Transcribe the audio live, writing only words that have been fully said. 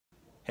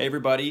Hey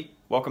everybody,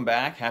 welcome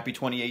back. Happy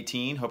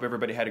 2018. Hope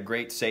everybody had a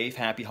great, safe,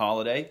 happy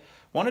holiday.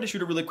 Wanted to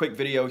shoot a really quick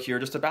video here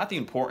just about the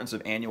importance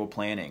of annual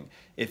planning.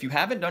 If you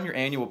haven't done your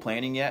annual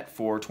planning yet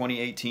for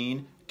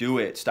 2018, do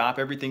it. Stop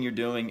everything you're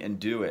doing and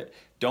do it.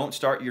 Don't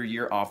start your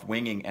year off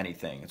winging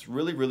anything. It's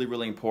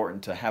really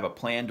important to have a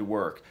plan to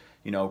work.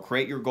 You know,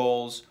 create your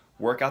goals,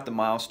 work out the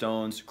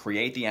milestones,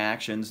 create the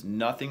actions.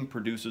 Nothing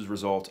produces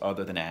results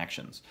other than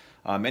actions.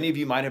 Many of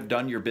you might have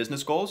done your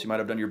business goals, you might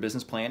have done your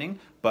business planning,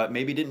 but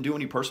maybe didn't do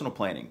any personal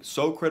planning.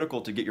 So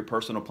critical to get your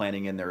personal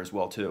planning in there as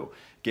well too.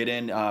 Get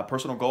in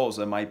personal goals.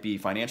 That might be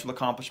financial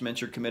accomplishments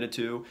you're committed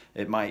to.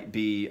 It might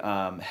be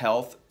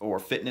health or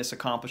fitness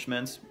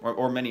accomplishments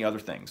or many other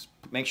things.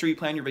 Make sure you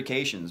plan your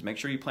vacations. Make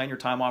sure you plan your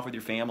time off with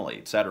your family,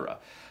 etc.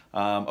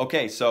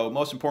 Okay, so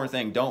most important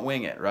thing, don't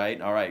wing it, right?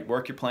 All right,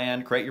 work your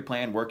plan, create your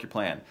plan, work your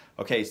plan.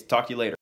 Okay, talk to you later.